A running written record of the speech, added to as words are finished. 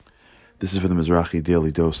This is for the Mizrahi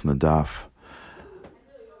Daily Dose on the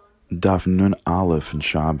Daf Nun Aleph in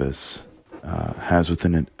Shabbos has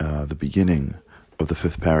within it the beginning of the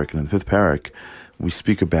fifth parak. And in the fifth parak, we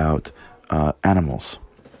speak about animals.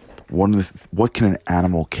 What can an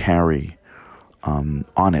animal carry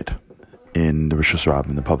on it in the Rishus Rabbah,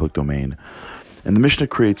 in the public domain? And the Mishnah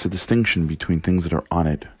creates a distinction between things that are on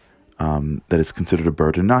it that is considered a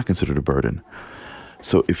burden, not considered a burden.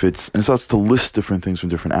 So it starts to list different things from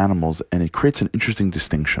different animals, and it creates an interesting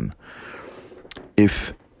distinction.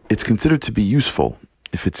 If it's considered to be useful,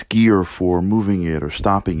 if it's gear for moving it or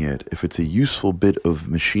stopping it, if it's a useful bit of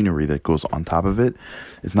machinery that goes on top of it,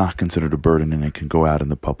 it's not considered a burden and it can go out in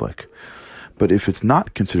the public. But if it's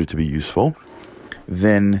not considered to be useful,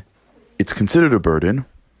 then it's considered a burden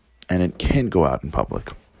and it can go out in public.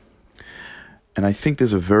 And I think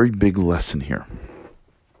there's a very big lesson here.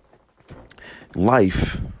 In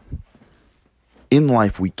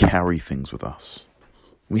life, we carry things with us.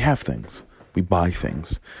 We have things. We buy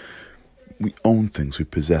things. We own things. We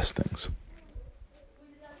possess things.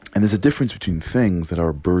 And there's a difference between things that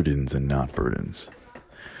are burdens and not burdens.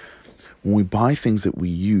 When we buy things that we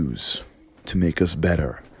use to make us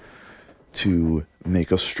better, to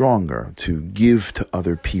make us stronger, to give to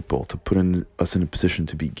other people, to put us in a position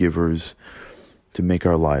to be givers, to make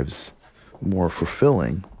our lives more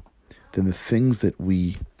fulfilling, then the things that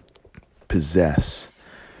we possess,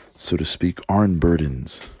 so to speak, aren't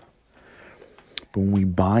burdens. But when we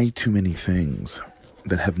buy too many things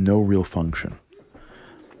that have no real function,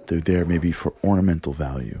 they're there maybe for ornamental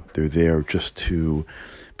value. They're there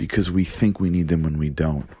because we think we need them when we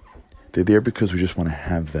don't. They're there because we just want to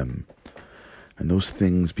have them. And those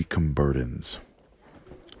things become burdens.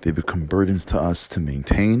 They become burdens to us to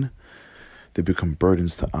maintain. They become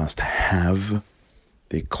burdens to us to have.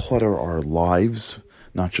 They clutter our lives,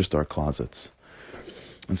 not just our closets.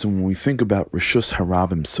 And so when we think about Rishus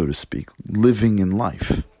Harabim, so to speak, living in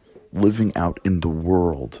life, living out in the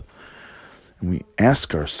world, and we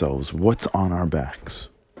ask ourselves, what's on our backs?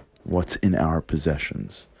 What's in our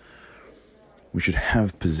possessions? We should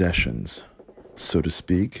have possessions, so to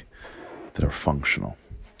speak, that are functional,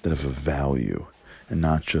 that have a value, and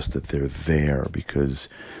not just that they're there because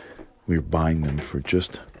we're buying them for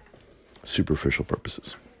just superficial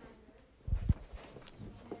purposes.